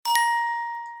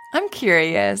I'm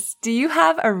curious, do you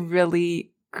have a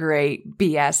really great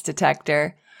BS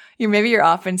detector? Maybe you're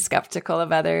often skeptical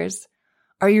of others.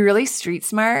 Are you really street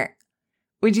smart?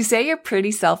 Would you say you're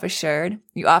pretty self-assured?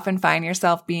 You often find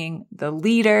yourself being the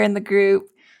leader in the group.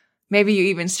 Maybe you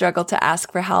even struggle to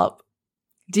ask for help.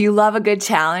 Do you love a good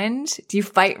challenge? Do you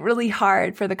fight really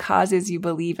hard for the causes you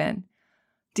believe in?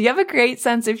 Do you have a great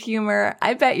sense of humor?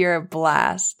 I bet you're a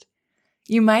blast.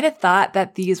 You might have thought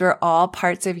that these were all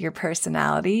parts of your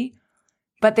personality,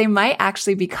 but they might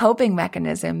actually be coping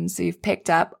mechanisms you've picked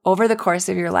up over the course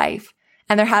of your life,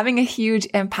 and they're having a huge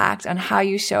impact on how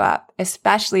you show up,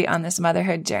 especially on this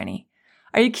motherhood journey.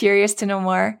 Are you curious to know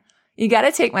more? You got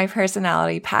to take my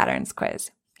personality patterns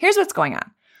quiz. Here's what's going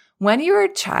on. When you were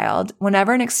a child,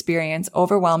 whenever an experience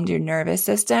overwhelmed your nervous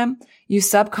system, you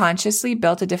subconsciously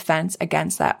built a defense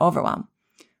against that overwhelm.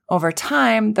 Over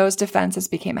time, those defenses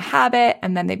became a habit,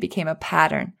 and then they became a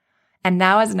pattern. And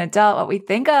now as an adult, what we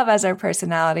think of as our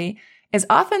personality is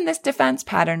often this defense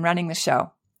pattern running the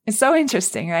show. It's so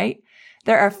interesting, right?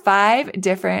 There are 5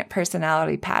 different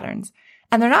personality patterns,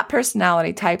 and they're not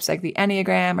personality types like the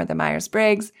Enneagram or the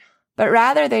Myers-Briggs, but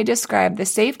rather they describe the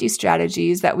safety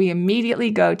strategies that we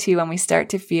immediately go to when we start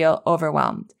to feel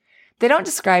overwhelmed. They don't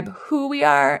describe who we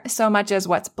are so much as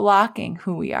what's blocking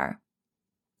who we are.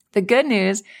 The good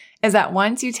news is that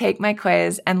once you take my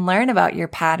quiz and learn about your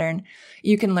pattern,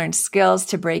 you can learn skills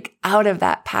to break out of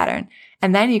that pattern.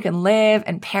 And then you can live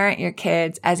and parent your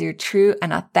kids as your true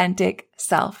and authentic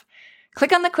self.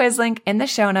 Click on the quiz link in the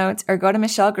show notes or go to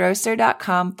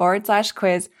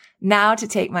michellegrosser.com/quiz now to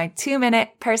take my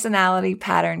 2-minute personality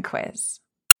pattern quiz.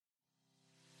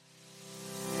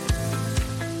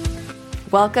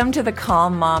 Welcome to the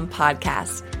Calm Mom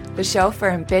Podcast, the show for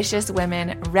ambitious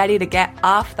women ready to get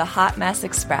off the hot mess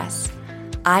express.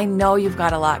 I know you've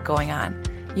got a lot going on.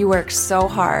 You work so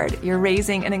hard, you're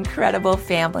raising an incredible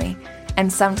family,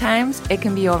 and sometimes it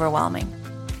can be overwhelming.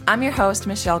 I'm your host,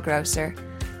 Michelle Grosser.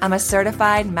 I'm a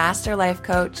certified master life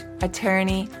coach,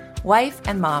 attorney, wife,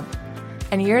 and mom.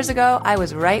 And years ago, I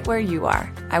was right where you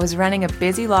are. I was running a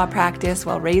busy law practice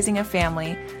while raising a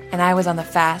family, and I was on the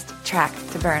fast track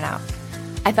to burnout.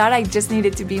 I thought I just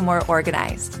needed to be more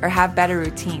organized or have better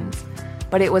routines,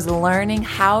 but it was learning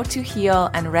how to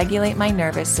heal and regulate my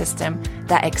nervous system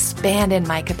that expanded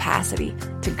my capacity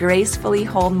to gracefully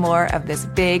hold more of this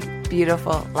big,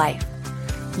 beautiful life.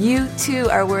 You too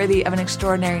are worthy of an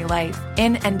extraordinary life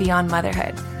in and beyond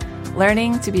motherhood.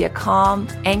 Learning to be a calm,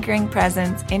 anchoring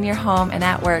presence in your home and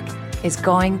at work is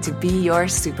going to be your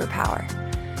superpower.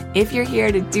 If you're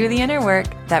here to do the inner work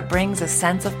that brings a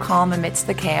sense of calm amidst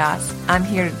the chaos, I'm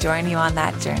here to join you on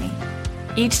that journey.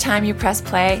 Each time you press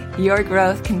play, your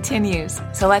growth continues.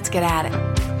 So let's get at it.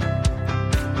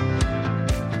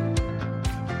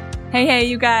 Hey,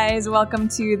 you guys. Welcome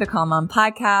to the Calm Mom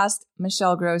Podcast.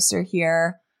 Michelle Grosser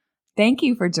here. Thank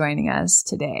you for joining us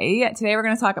today. Today, we're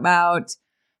going to talk about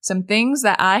some things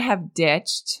that I have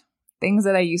ditched, things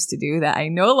that I used to do that I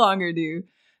no longer do,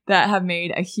 that have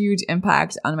made a huge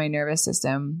impact on my nervous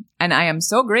system. And I am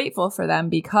so grateful for them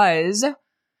because,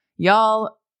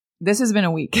 y'all, this has been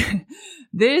a week.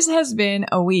 This has been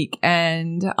a week,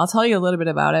 and I'll tell you a little bit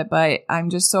about it, but I'm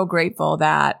just so grateful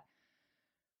that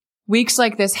weeks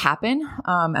like this happen,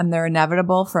 and they're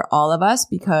inevitable for all of us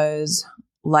because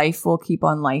life will keep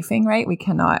on lifing, right? We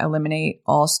cannot eliminate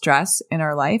all stress in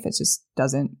our life. It just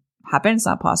doesn't happen. It's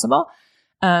not possible.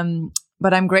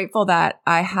 But I'm grateful that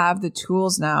I have the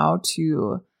tools now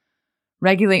to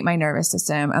regulate my nervous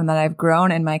system and that I've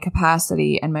grown in my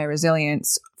capacity and my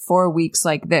resilience for weeks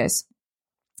like this.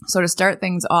 So to start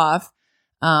things off,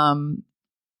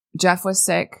 Jeff was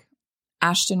sick,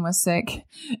 Ashton was sick,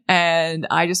 and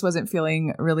I just wasn't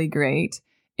feeling really great.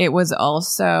 It was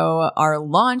also our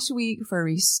launch week for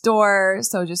Restore.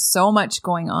 So just so much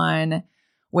going on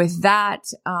with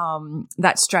that,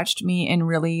 that stretched me in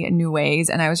really new ways.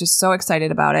 And I was just so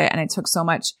excited about it. And it took so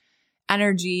much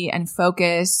energy and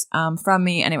focus, from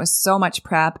me. And it was so much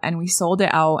prep, and we sold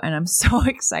it out. And I'm so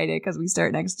excited because we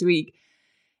start next week.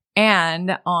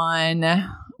 And on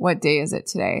what day is it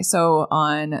today? So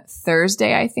on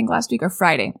Thursday, I think last week, or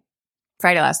Friday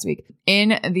last week,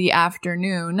 in the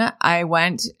afternoon, I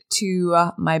went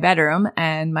to my bedroom,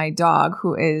 and my dog,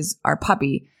 who is our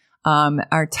puppy,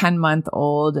 our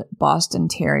 10-month-old Boston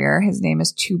Terrier, his name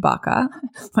is Chewbacca.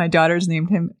 My daughter's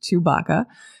named him Chewbacca.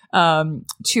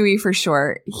 Chewy for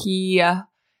short. He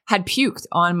had puked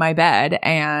on my bed,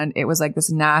 and it was like this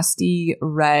nasty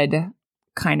red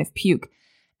kind of puke.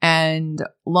 And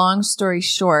long story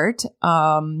short,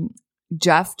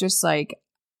 Jeff just like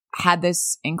had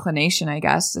this inclination, I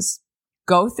guess, this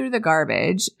go through the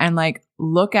garbage and like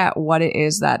look at what it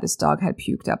is that this dog had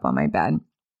puked up on my bed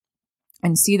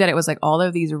and see that it was like all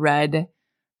of these red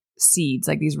seeds,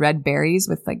 like these red berries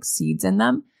with like seeds in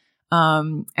them.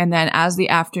 And then as the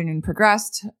afternoon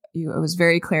progressed, it was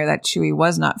very clear that Chewy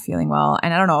was not feeling well.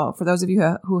 And I don't know, for those of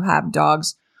you who have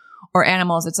dogs or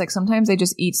animals, it's like sometimes they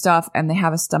just eat stuff and they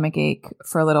have a stomach ache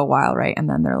for a little while, right? And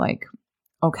then they're like,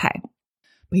 okay.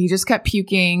 But he just kept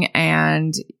puking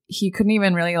and he couldn't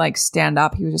even really like stand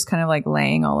up. He was just kind of like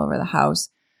laying all over the house.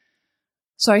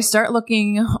 So I start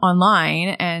looking online,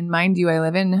 and mind you, I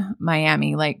live in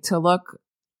Miami, like to look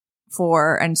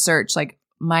for and search like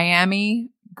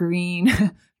Miami green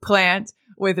plant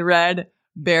with red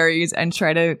berries and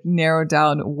try to narrow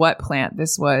down what plant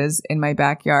this was in my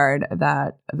backyard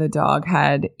that the dog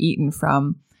had eaten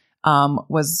from.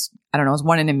 Was, I don't know, it was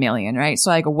 1 in a million, right? So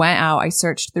I like went out, I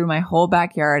searched through my whole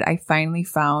backyard. I finally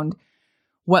found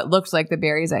what looked like the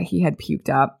berries that he had puked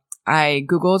up. I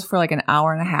Googled for like an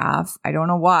hour and a half. I don't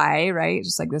know why, right?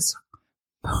 Just like this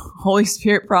Holy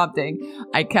Spirit prompting.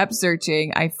 I kept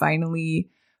searching. I finally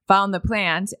found the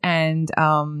plant, and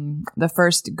the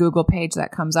first Google page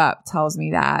that comes up tells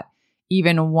me that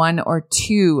even 1 or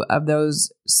 2 of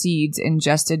those seeds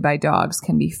ingested by dogs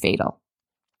can be fatal.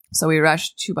 So we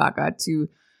rushed Chewbacca to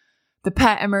the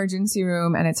pet emergency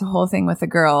room, and it's a whole thing with the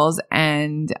girls.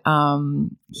 And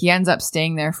he ends up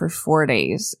staying there for 4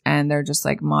 days, and they're just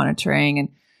like monitoring and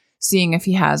seeing if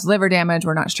he has liver damage.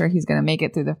 We're not sure he's going to make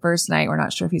it through the first night. We're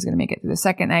not sure if he's going to make it through the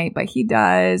second night, but he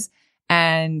does.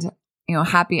 And, you know,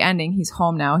 happy ending. He's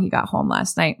home now. He got home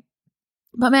last night.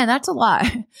 But man, that's a lot.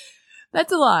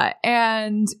 That's a lot.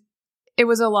 And it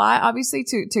was a lot, obviously,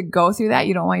 to go through that.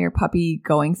 You don't want your puppy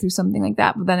going through something like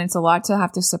that. But then it's a lot to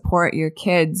have to support your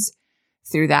kids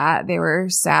through that. They were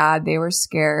sad. They were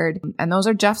scared. And those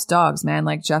are Jeff's dogs, man.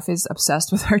 Like Jeff is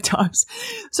obsessed with our dogs.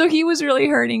 So he was really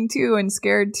hurting too and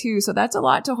scared too. So that's a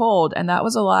lot to hold. And that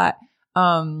was a lot.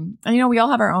 And you know, we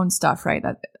all have our own stuff, right?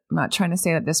 That I'm not trying to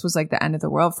say that this was like the end of the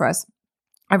world for us.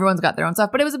 Everyone's got their own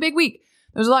stuff, but it was a big week.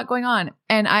 There was a lot going on.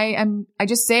 And I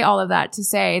just say all of that to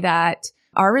say that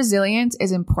our resilience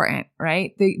is important,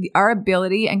 right? Our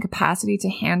ability and capacity to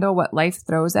handle what life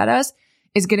throws at us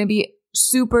is going to be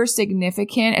super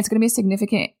significant. It's going to be a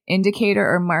significant indicator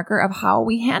or marker of how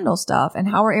we handle stuff and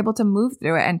how we're able to move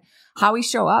through it and how we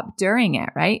show up during it,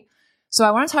 right? So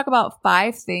I want to talk about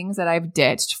 5 things that I've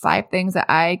ditched, 5 things that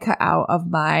I cut out of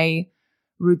my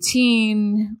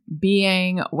routine,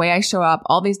 being, way I show up,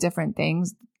 all these different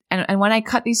things. And when I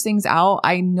cut these things out,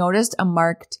 I noticed a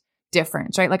marked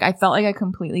difference, right? Like I felt like a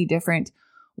completely different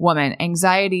woman.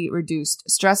 Anxiety reduced,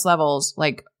 stress levels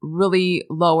like really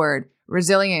lowered,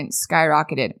 resilience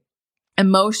skyrocketed,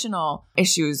 emotional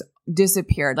issues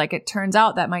disappeared. Like it turns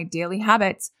out that my daily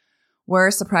habits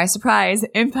were, surprise, surprise,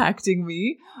 impacting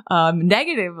me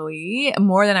negatively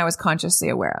more than I was consciously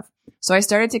aware of. So I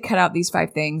started to cut out these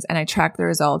 5 things and I tracked the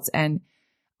results, and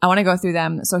I want to go through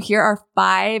them. So here are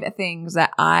 5 things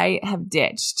that I have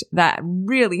ditched that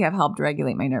really have helped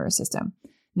regulate my nervous system.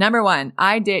 Number 1,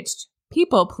 I ditched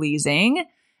people pleasing,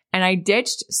 and I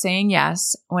ditched saying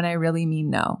yes when I really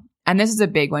mean no. And this is a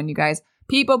big one, you guys.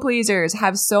 People pleasers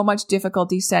have so much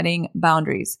difficulty setting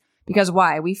boundaries. Because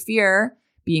why? We fear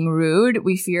being rude.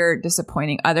 We fear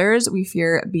disappointing others. We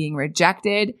fear being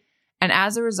rejected. And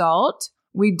as a result,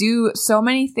 we do so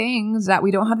many things that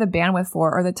we don't have the bandwidth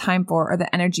for, or the time for, or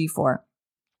the energy for,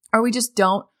 or we just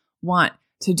don't want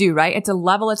to do, right? It's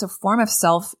a form of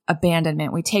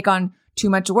self-abandonment. We take on too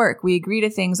much work. We agree to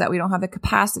things that we don't have the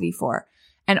capacity for.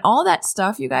 And all that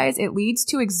stuff, you guys, it leads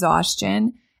to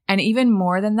exhaustion. And even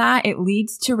more than that, it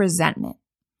leads to resentment.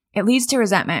 It leads to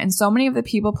resentment. And so many of the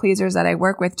people pleasers that I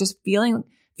work with just feel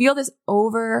this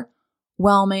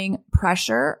overwhelming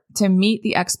pressure to meet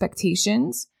the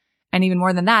expectations, and even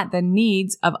more than that, the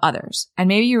needs of others. And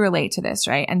maybe you relate to this,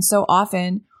 right? And so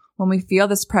often when we feel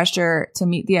this pressure to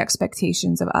meet the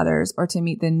expectations of others or to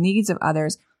meet the needs of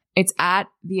others, it's at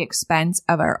the expense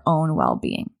of our own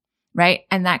well-being, right?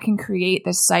 And that can create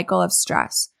this cycle of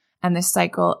stress and this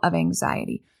cycle of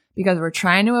anxiety because we're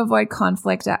trying to avoid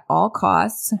conflict at all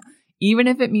costs, even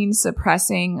if it means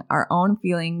suppressing our own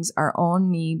feelings, our own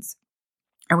needs,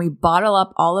 and we bottle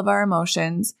up all of our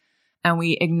emotions, and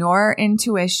we ignore our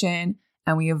intuition,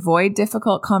 and we avoid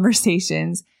difficult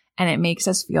conversations, and it makes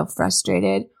us feel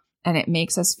frustrated, and it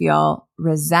makes us feel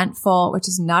resentful, which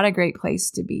is not a great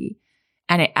place to be.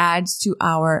 And it adds to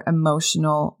our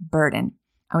emotional burden.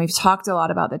 And we've talked a lot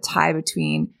about the tie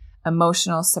between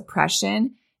emotional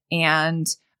suppression and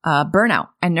burnout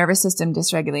and nervous system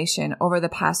dysregulation over the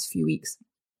past few weeks.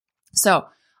 So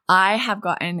I have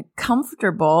gotten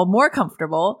more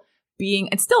comfortable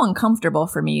it's still uncomfortable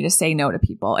for me to say no to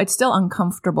people. It's still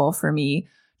uncomfortable for me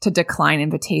to decline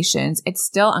invitations. It's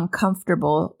still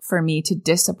uncomfortable for me to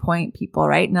disappoint people,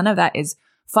 right? None of that is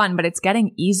fun, but it's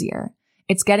getting easier.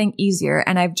 It's getting easier.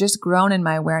 And I've just grown in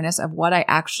my awareness of what I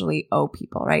actually owe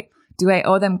people, right? Do I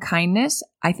owe them kindness?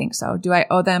 I think so. Do I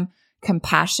owe them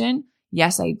compassion?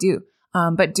 Yes, I do.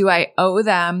 But do I owe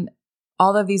them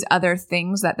all of these other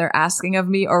things that they're asking of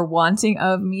me or wanting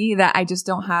of me that I just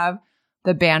don't have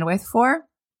the bandwidth for?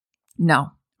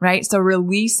 No, right? So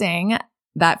releasing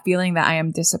that feeling that I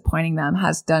am disappointing them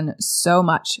has done so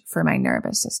much for my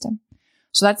nervous system.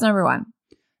 So that's number one.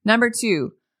 Number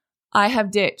two, I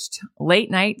have ditched late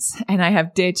nights and I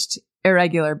have ditched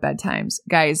irregular bedtimes.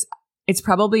 Guys, it's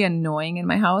probably annoying in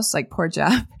my house, like poor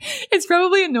Jeff. It's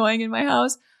probably annoying in my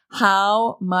house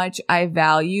how much I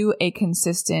value a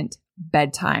consistent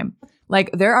bedtime.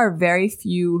 Like there are very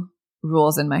few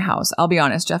rules in my house. I'll be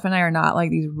honest. Jeff and I are not like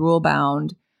these rule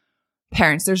bound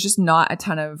parents. There's just not a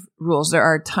ton of rules. There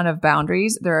are a ton of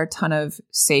boundaries. There are a ton of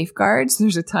safeguards.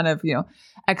 There's a ton of,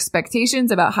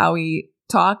 expectations about how we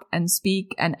talk and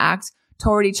speak and act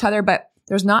toward each other, but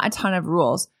there's not a ton of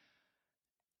rules.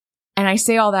 And I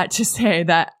say all that to say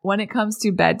that when it comes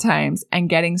to bedtimes and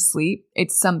getting sleep,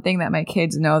 it's something that my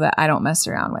kids know that I don't mess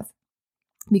around with,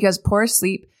 because poor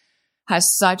sleep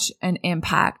has such an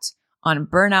impact on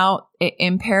burnout. It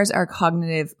impairs our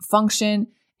cognitive function.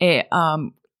 It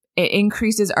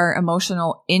increases our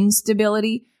emotional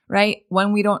instability, right?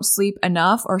 When we don't sleep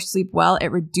enough or sleep well,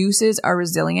 it reduces our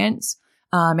resilience.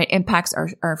 It impacts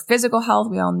our physical health.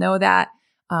 We all know that.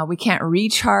 We can't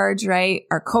recharge, right?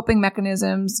 Our coping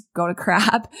mechanisms go to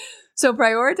crap. So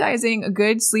prioritizing a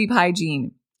good sleep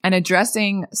hygiene and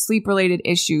addressing sleep-related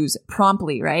issues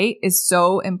promptly, right, is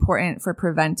so important for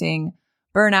preventing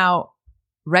burnout,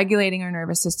 regulating our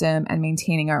nervous system, and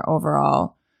maintaining our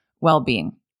overall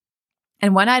well-being.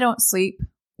 And when I don't sleep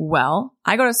well,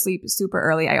 I go to sleep super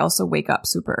early. I also wake up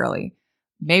super early.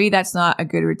 Maybe that's not a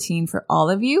good routine for all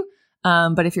of you.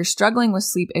 But if you're struggling with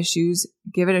sleep issues,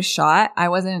 give it a shot. I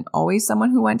wasn't always someone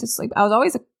who went to sleep. I was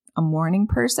always a morning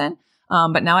person.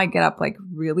 But now I get up like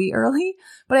really early,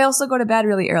 but I also go to bed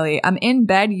really early. I'm in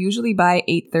bed usually by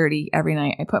 8:30 every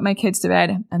night. I put my kids to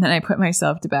bed and then I put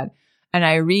myself to bed and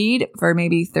I read for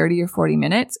maybe 30 or 40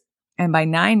 minutes. And by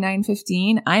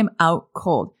 9:15, I'm out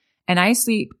cold and I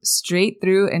sleep straight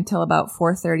through until about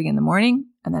 4:30 in the morning.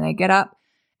 And then I get up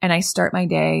and I start my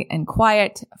day in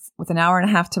quiet with an hour and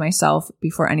a half to myself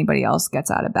before anybody else gets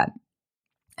out of bed.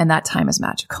 And that time is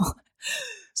magical.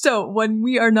 So when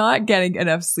we are not getting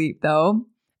enough sleep though,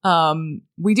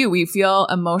 we feel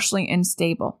emotionally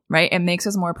unstable, right? It makes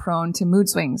us more prone to mood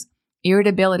swings,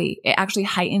 irritability. It actually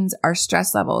heightens our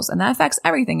stress levels and that affects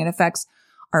everything. It affects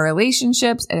our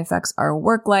relationships. It affects our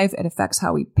work life. It affects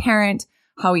how we parent,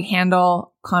 how we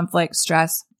handle conflict,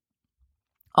 stress,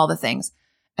 all the things,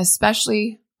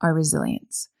 especially our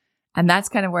resilience. And that's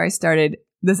kind of where I started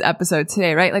this episode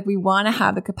today, right? Like we want to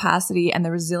have the capacity and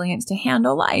the resilience to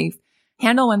handle life,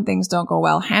 handle when things don't go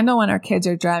well, handle when our kids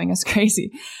are driving us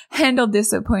crazy, handle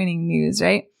disappointing news,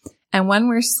 right? And when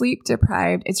we're sleep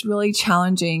deprived, it's really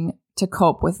challenging to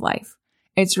cope with life.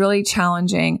 It's really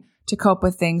challenging to cope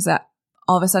with things that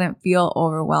all of a sudden feel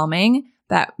overwhelming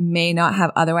that may not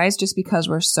have otherwise just because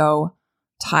we're so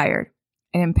tired.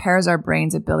 It impairs our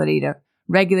brain's ability to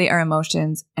regulate our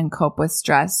emotions and cope with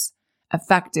stress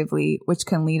effectively, which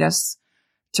can lead us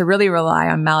to really rely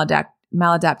on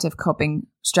maladaptive coping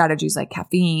strategies like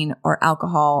caffeine or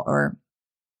alcohol or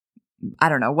I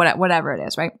don't know, whatever it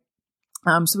is, right?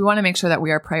 So we want to make sure that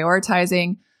we are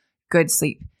prioritizing good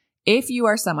sleep. If you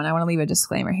are someone, I want to leave a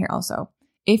disclaimer here also.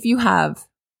 If you have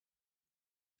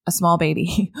a small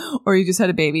baby or you just had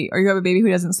a baby or you have a baby who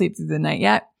doesn't sleep through the night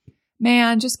yet,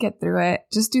 man, just get through it.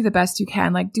 Just do the best you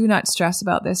can. Like, do not stress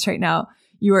about this right now.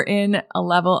 You are in a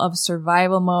level of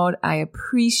survival mode. I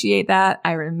appreciate that.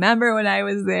 I remember when I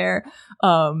was there,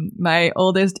 my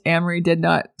oldest, Amory, did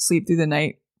not sleep through the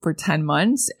night for 10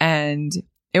 months and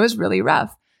it was really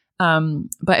rough.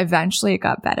 But eventually it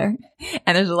got better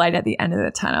and there's a light at the end of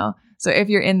the tunnel. So if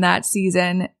you're in that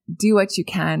season, do what you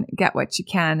can, get what you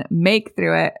can, make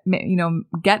through it,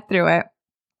 get through it.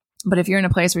 But if you're in a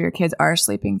place where your kids are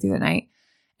sleeping through the night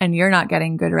and you're not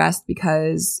getting good rest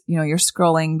because, you're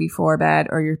scrolling before bed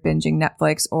or you're binging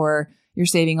Netflix or you're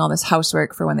saving all this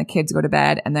housework for when the kids go to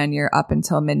bed and then you're up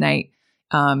until midnight,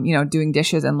 doing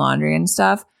dishes and laundry and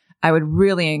stuff, I would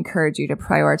really encourage you to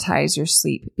prioritize your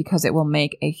sleep because it will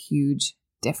make a huge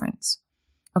difference.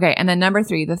 Okay. And then number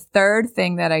 3, the third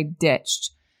thing that I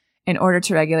ditched in order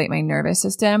to regulate my nervous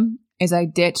system is I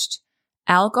ditched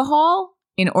alcohol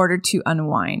in order to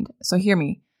unwind. So hear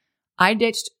me. I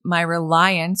ditched my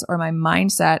reliance or my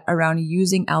mindset around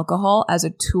using alcohol as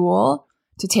a tool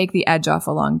to take the edge off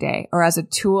a long day, or as a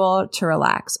tool to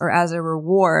relax, or as a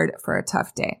reward for a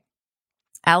tough day.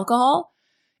 Alcohol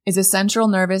is a central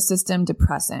nervous system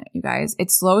depressant, you guys.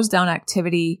 It slows down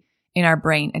activity in our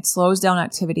brain. It slows down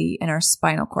activity in our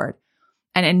spinal cord.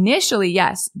 And initially,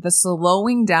 yes, the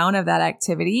slowing down of that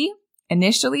activity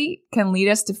initially can lead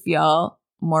us to feel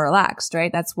more relaxed,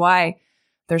 right? That's why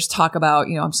there's talk about,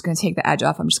 I'm just going to take the edge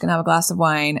off. I'm just going to have a glass of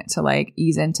wine to like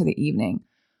ease into the evening.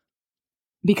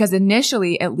 Because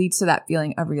initially it leads to that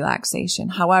feeling of relaxation.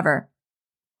 However,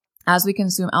 as we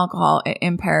consume alcohol, it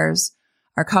impairs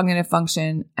our cognitive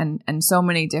function and so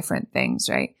many different things,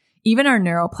 right? Even our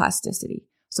neuroplasticity.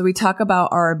 So we talk about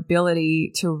our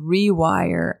ability to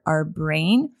rewire our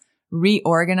brain,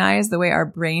 reorganize the way our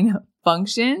brain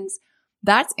functions.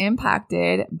 That's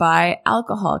impacted by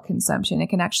alcohol consumption. It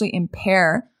can actually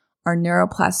impair our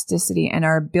neuroplasticity and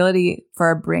our ability for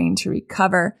our brain to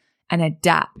recover and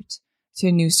adapt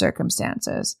to new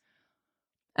circumstances.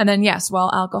 And then yes,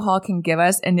 while alcohol can give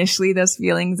us initially those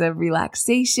feelings of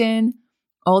relaxation,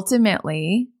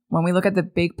 ultimately, when we look at the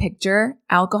big picture,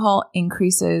 alcohol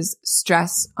increases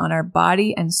stress on our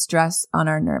body and stress on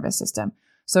our nervous system.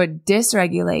 So it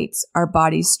dysregulates our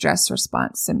body's stress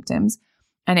response symptoms,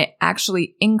 and it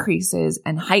actually increases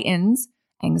and heightens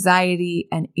anxiety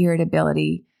and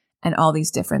irritability and all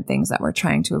these different things that we're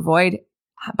trying to avoid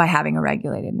by having a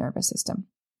regulated nervous system.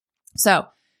 So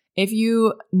if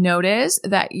you notice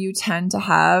that you tend to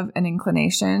have an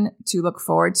inclination to look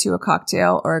forward to a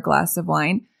cocktail or a glass of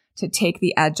wine to take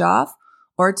the edge off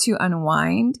or to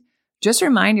unwind, just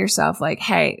remind yourself like,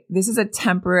 hey, this is a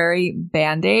temporary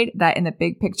Band-Aid that in the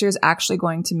big picture is actually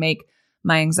going to make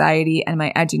my anxiety and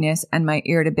my edginess and my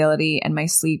irritability and my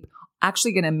sleep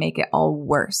actually going to make it all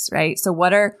worse, right? So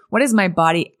what is my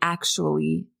body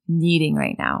actually needing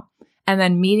right now? And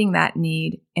then meeting that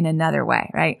need in another way,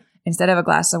 right? Instead of a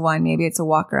glass of wine, maybe it's a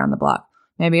walk around the block.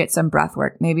 Maybe it's some breath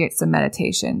work. Maybe it's some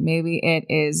meditation. Maybe it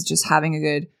is just having a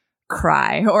good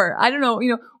cry, or I don't know,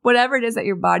 whatever it is that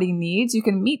your body needs, you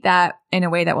can meet that in a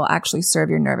way that will actually serve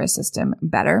your nervous system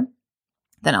better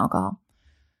than alcohol.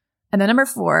 And then number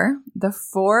 4, the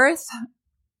fourth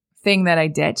thing that I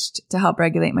ditched to help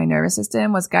regulate my nervous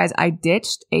system was, guys, I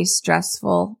ditched a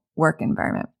stressful work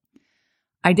environment.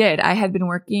 I did. I had been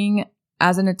working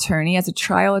as an attorney, as a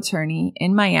trial attorney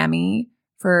in Miami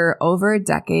for over a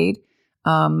decade.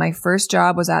 My first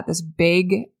job was at this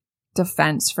big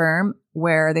defense firm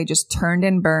where they just turned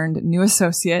and burned new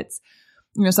associates.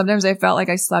 Sometimes I felt like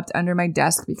I slept under my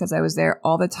desk because I was there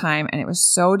all the time, and it was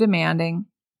so demanding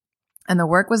and the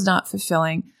work was not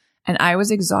fulfilling and I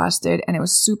was exhausted and it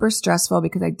was super stressful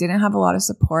because I didn't have a lot of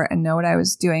support and know what I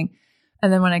was doing.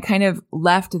 And then when I kind of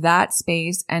left that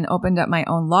space and opened up my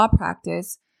own law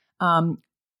practice, the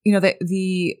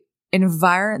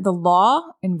law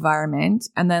environment,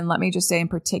 and then let me just say in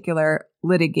particular,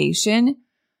 litigation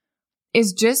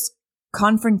is just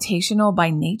confrontational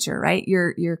by nature, right?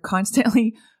 You're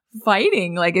constantly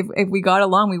fighting. Like if we got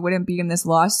along, we wouldn't be in this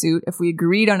lawsuit. If we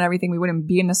agreed on everything, we wouldn't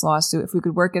be in this lawsuit. If we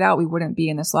could work it out, we wouldn't be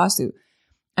in this lawsuit.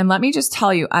 And let me just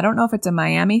tell you, I don't know if it's a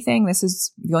Miami thing. This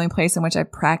is the only place in which I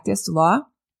practiced law,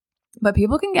 but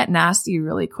people can get nasty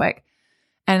really quick.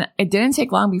 And it didn't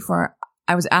take long before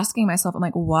I was asking myself, I'm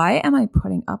like, why am I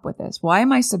putting up with this? Why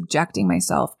am I subjecting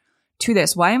myself to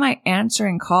this? Why am I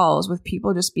answering calls with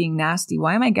people just being nasty?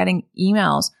 Why am I getting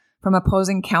emails from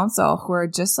opposing counsel who are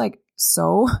just like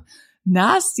so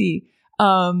nasty?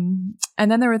 And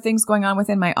then there were things going on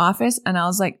within my office and I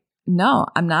was like, no,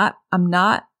 I'm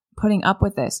not putting up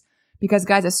with this. Because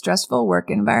guys, a stressful work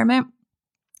environment,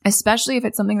 especially if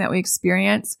it's something that we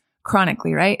experience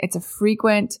chronically, right? It's a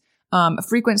frequent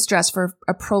stress for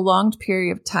a prolonged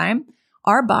period of time.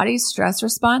 Our body's stress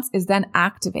response is then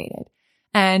activated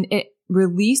and it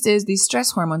releases these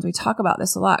stress hormones. We talk about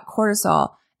this a lot,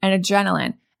 cortisol and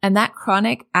adrenaline. And that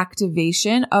chronic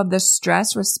activation of the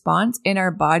stress response in our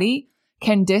body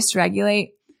can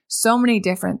dysregulate so many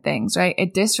different things, right?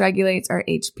 It dysregulates our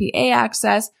HPA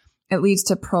axis. It leads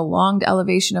to prolonged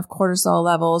elevation of cortisol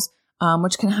levels,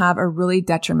 which can have a really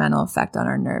detrimental effect on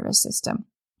our nervous system.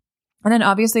 And then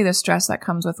obviously the stress that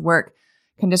comes with work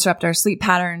can disrupt our sleep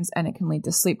patterns, and it can lead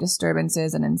to sleep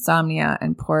disturbances and insomnia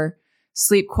and poor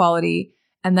sleep quality.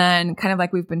 And then kind of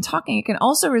like we've been talking, it can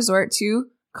also resort to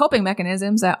coping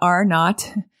mechanisms that are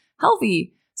not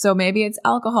healthy. So maybe it's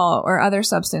alcohol or other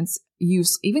substance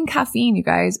use, even caffeine, you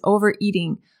guys,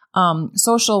 overeating,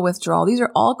 social withdrawal. These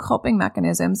are all coping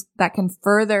mechanisms that can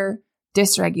further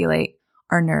dysregulate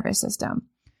our nervous system.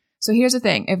 So here's the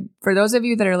thing. If for those of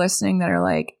you that are listening that are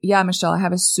like, yeah, Michelle, I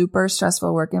have a super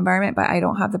stressful work environment, but I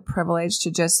don't have the privilege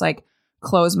to just like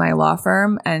close my law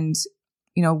firm and,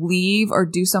 leave or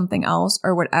do something else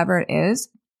or whatever it is.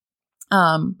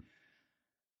 I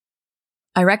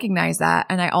recognize that.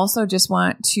 And I also just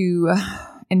want to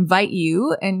invite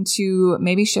you into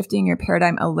maybe shifting your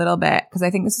paradigm a little bit, because I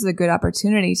think this is a good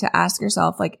opportunity to ask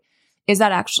yourself, like, is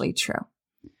that actually true?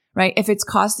 Right? If it's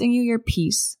costing you your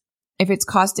peace, if it's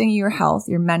costing you your health,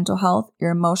 your mental health,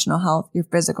 your emotional health, your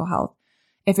physical health,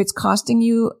 if it's costing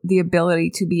you the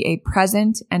ability to be a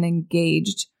present and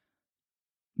engaged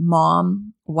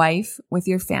mom, wife with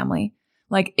your family,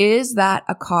 like, is that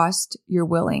a cost you're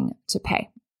willing to pay?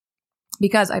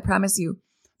 Because I promise you,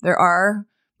 there are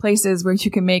places where you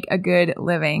can make a good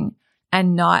living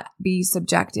and not be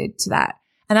subjected to that.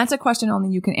 And that's a question only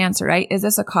you can answer, right? Is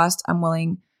this a cost I'm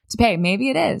willing to pay? Maybe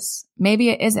it is. Maybe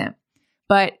it isn't.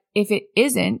 But if it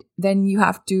isn't, then you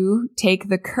have to take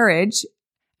the courage.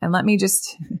 And let me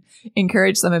just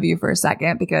encourage some of you for a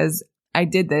second, because I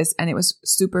did this and it was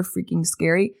super freaking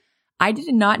scary. I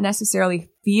did not necessarily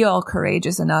feel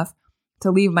courageous enough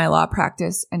to leave my law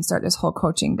practice and start this whole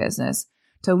coaching business,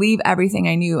 to leave everything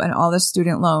I knew and all the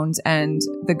student loans and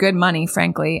the good money,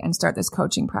 frankly, and start this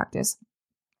coaching practice.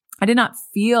 I did not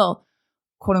feel,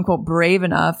 quote unquote, brave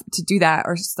enough to do that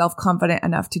or self-confident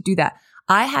enough to do that.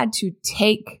 I had to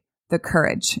take the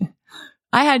courage.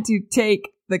 I had to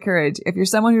take the courage. If you're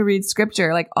someone who reads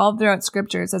scripture, like all throughout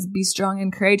scripture, it says, be strong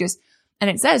and courageous. And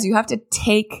it says you have to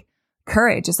take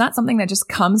courage. It's not something that just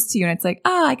comes to you and it's like,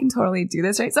 I can totally do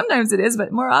this, right? Sometimes it is,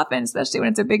 but more often, especially when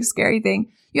it's a big, scary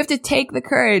thing, you have to take the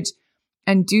courage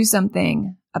and do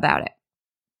something about it.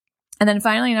 And then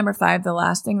finally, number 5, the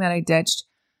last thing that I ditched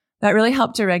that really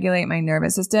helped to regulate my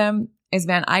nervous system is,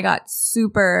 man, I got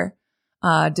super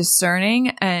discerning,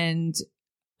 and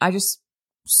I just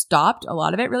stopped. A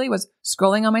lot of it really was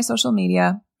scrolling on my social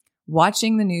media,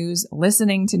 watching the news,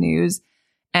 listening to news,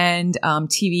 and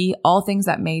TV, all things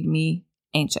that made me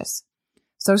anxious.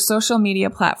 So social media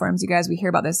platforms, you guys, we hear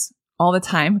about this all the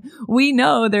time. We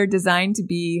know they're designed to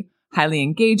be highly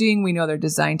engaging. We know they're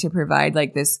designed to provide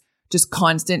like this just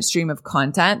constant stream of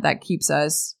content that keeps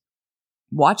us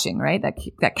watching, right?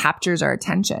 That captures our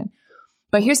attention.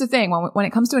 But here's the thing, when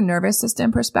it comes to a nervous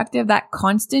system perspective, that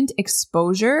constant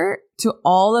exposure to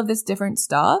all of this different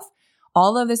stuff,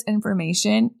 all of this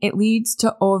information, it leads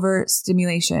to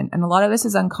overstimulation. And a lot of this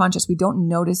is unconscious. We don't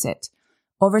notice it.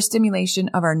 Overstimulation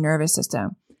of our nervous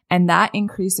system. And that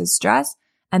increases stress,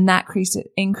 and that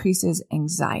increases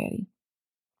anxiety.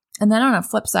 And then on a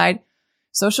flip side,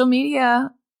 social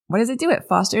media, what does it do? It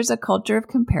fosters a culture of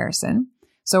comparison.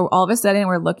 So all of a sudden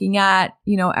we're looking at,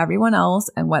 everyone else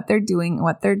and what they're doing,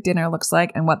 what their dinner looks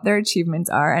like and what their achievements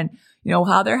are and,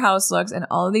 how their house looks and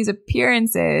all of these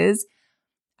appearances.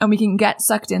 And we can get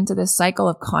sucked into this cycle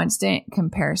of constant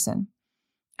comparison.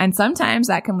 And sometimes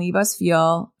that can leave us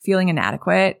feeling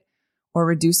inadequate or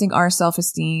reducing our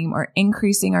self-esteem or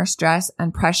increasing our stress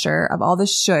and pressure of all the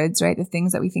shoulds, right? The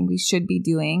things that we think we should be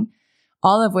doing,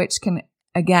 all of which can,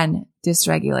 again,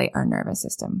 dysregulate our nervous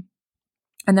system.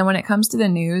 And then when it comes to the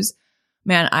news,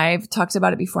 man, I've talked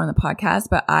about it before on the podcast,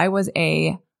 but I was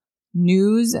a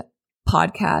news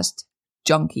podcast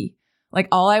junkie. Like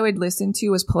all I would listen to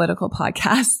was political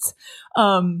podcasts.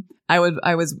 I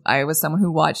was someone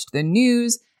who watched the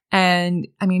news. And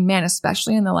I mean, man,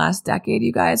 especially in the last decade,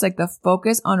 you guys, like the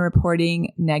focus on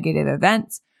reporting negative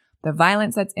events, the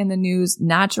violence that's in the news,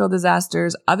 natural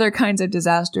disasters, other kinds of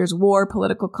disasters, war,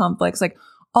 political conflicts, like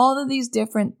all of these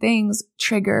different things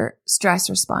trigger stress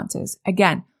responses.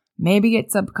 Again, maybe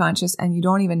it's subconscious and you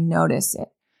don't even notice it,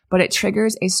 but it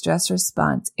triggers a stress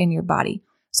response in your body.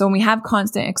 So when we have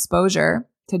constant exposure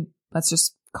to, let's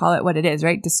just call it what it is,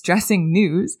 right? Distressing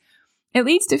news, it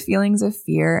leads to feelings of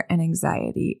fear and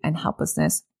anxiety and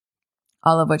helplessness,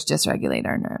 all of which dysregulate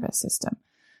our nervous system.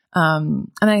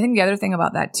 And I think the other thing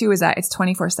about that too is that it's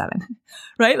 24/7,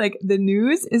 right? Like the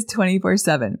news is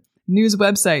 24/7. News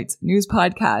websites, news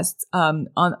podcasts, on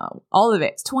all of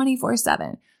it. It's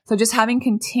 24/7. So just having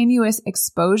continuous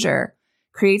exposure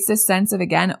creates this sense of,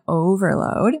 again,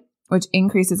 overload, which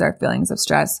increases our feelings of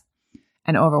stress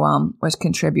and overwhelm, which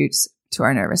contributes to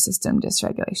our nervous system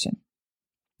dysregulation.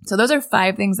 So those are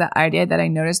 5 things that I did that I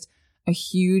noticed a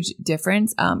huge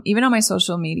difference. Even on my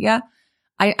social media,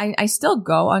 I still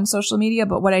go on social media,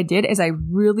 but what I did is I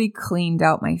really cleaned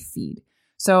out my feed.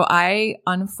 So I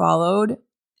unfollowed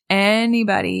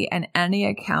anybody and any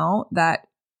account that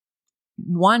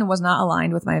 1 was not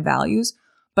aligned with my values,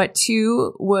 but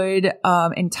 2 would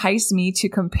entice me to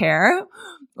compare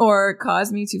or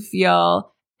cause me to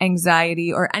feel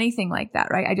anxiety or anything like that,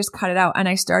 right? I just cut it out. And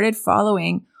I started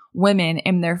following women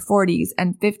in their 40s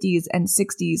and 50s and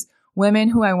 60s, women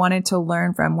who I wanted to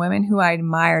learn from, women who I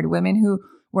admired, women who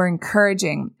were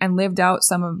encouraging and lived out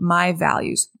some of my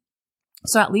values.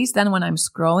 So at least then when I'm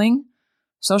scrolling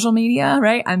social media,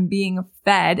 right, I'm being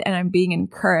fed and I'm being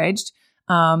encouraged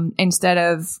instead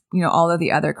of, all of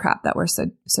the other crap that we're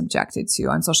subjected to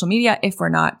on social media if we're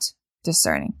not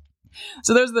discerning.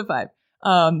 So those are the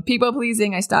 5. People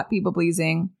pleasing. I stopped people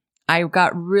pleasing. I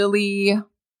got really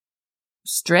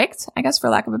strict, I guess, for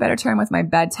lack of a better term, with my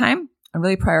bedtime. I'm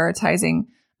really prioritizing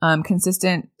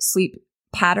consistent sleep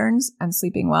patterns and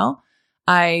sleeping well.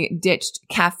 I ditched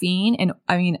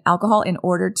alcohol in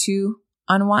order to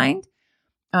unwind.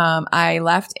 I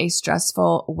left a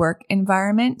stressful work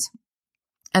environment.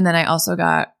 And then I also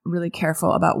got really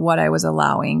careful about what I was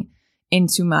allowing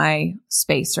into my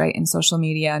space, right? In social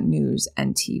media, news,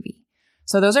 and TV.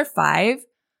 So those are 5.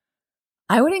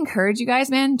 I would encourage you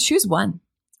guys, man, choose 1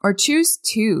 or choose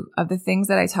 2 of the things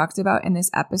that I talked about in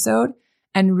this episode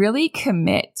and really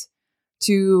commit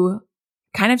to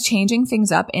kind of changing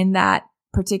things up in that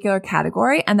particular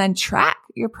category and then track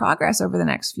your progress over the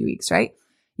next few weeks, right?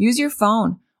 Use your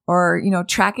phone or,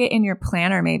 track it in your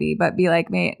planner maybe, but be like,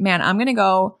 man, I'm going to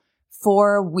go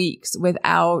 4 weeks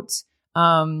without,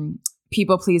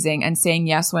 people pleasing and saying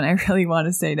yes when I really want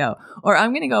to say no. Or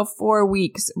I'm going to go 4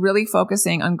 weeks really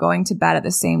focusing on going to bed at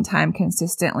the same time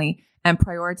consistently and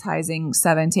prioritizing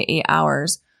 7 to 8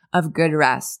 hours of good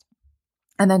rest.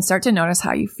 And then start to notice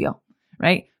how you feel,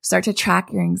 right? Start to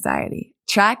track your anxiety,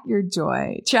 track your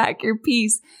joy, track your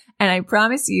peace. And I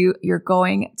promise you, you're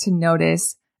going to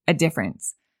notice a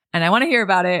difference. And I want to hear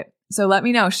about it. So let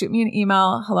me know. Shoot me an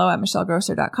email,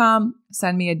 hello@michellegrosser.com.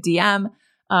 Send me a DM.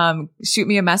 Shoot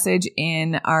me a message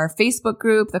in our Facebook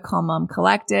group, the Calm Mom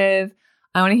Collective.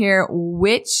 I want to hear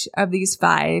which of these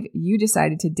 5 you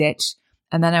decided to ditch.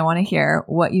 And then I want to hear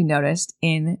what you noticed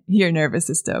in your nervous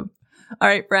system. All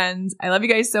right, friends. I love you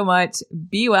guys so much.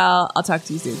 Be well. I'll talk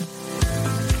to you soon.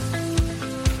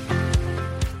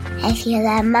 If you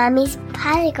love Mommy's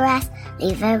Podcast,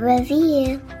 leave a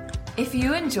review. If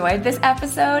you enjoyed this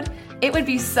episode, it would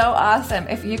be so awesome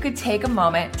if you could take a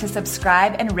moment to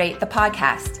subscribe and rate the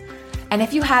podcast. And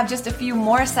if you have just a few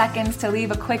more seconds to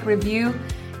leave a quick review,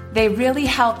 they really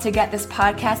help to get this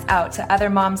podcast out to other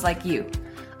moms like you.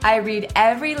 I read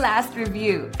every last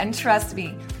review, and trust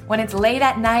me, when it's late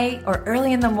at night or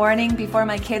early in the morning before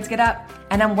my kids get up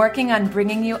and I'm working on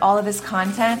bringing you all of this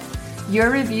content,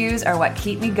 your reviews are what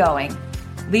keep me going.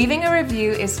 Leaving a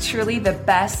review is truly the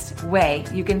best way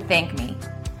you can thank me.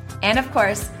 And of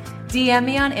course, DM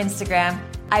me on Instagram.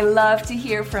 I love to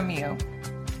hear from you.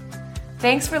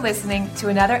 Thanks for listening to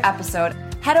another episode.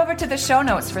 Head over to the show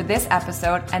notes for this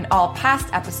episode and all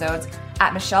past episodes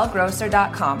at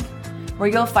michellegrosser.com, where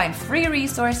you'll find free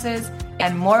resources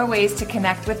and more ways to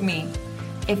connect with me.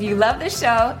 If you love the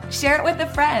show, share it with a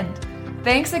friend.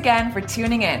 Thanks again for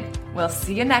tuning in. We'll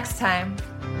see you next time.